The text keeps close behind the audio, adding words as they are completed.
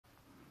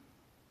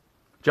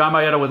John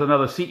Maeda with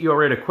another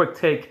CEORater quick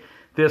take.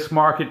 This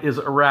market is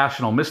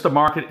irrational. Mr.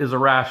 Market is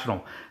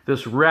irrational.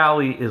 This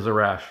rally is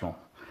irrational.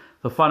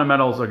 The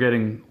fundamentals are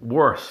getting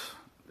worse,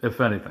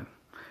 if anything.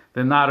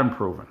 They're not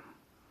improving.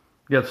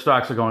 Yet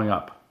stocks are going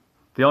up.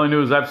 The only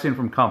news I've seen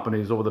from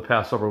companies over the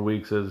past several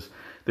weeks is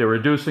they're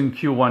reducing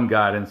Q1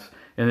 guidance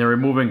and they're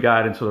removing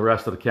guidance for the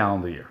rest of the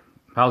calendar year.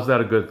 How's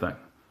that a good thing?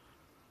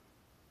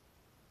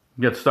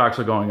 Yet stocks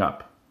are going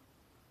up.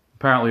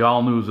 Apparently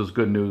all news is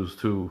good news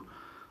to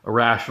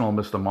irrational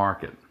Mr.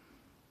 Market.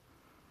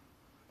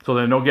 So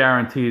there are no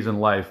guarantees in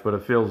life, but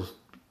it feels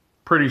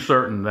pretty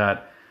certain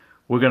that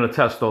we're going to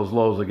test those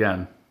lows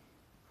again.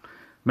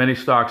 Many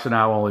stocks are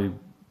now only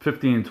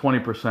 15,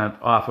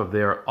 20% off of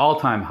their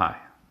all-time high.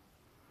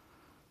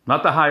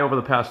 Not the high over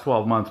the past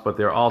 12 months, but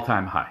their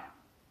all-time high.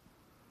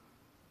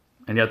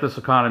 And yet this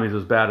economy is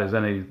as bad as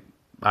any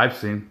I've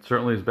seen,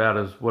 certainly as bad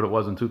as what it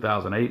was in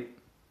 2008.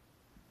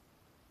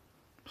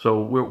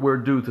 So we're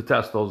due to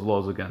test those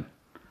lows again.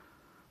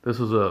 This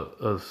is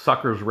a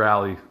sucker's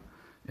rally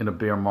in a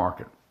bear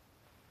market.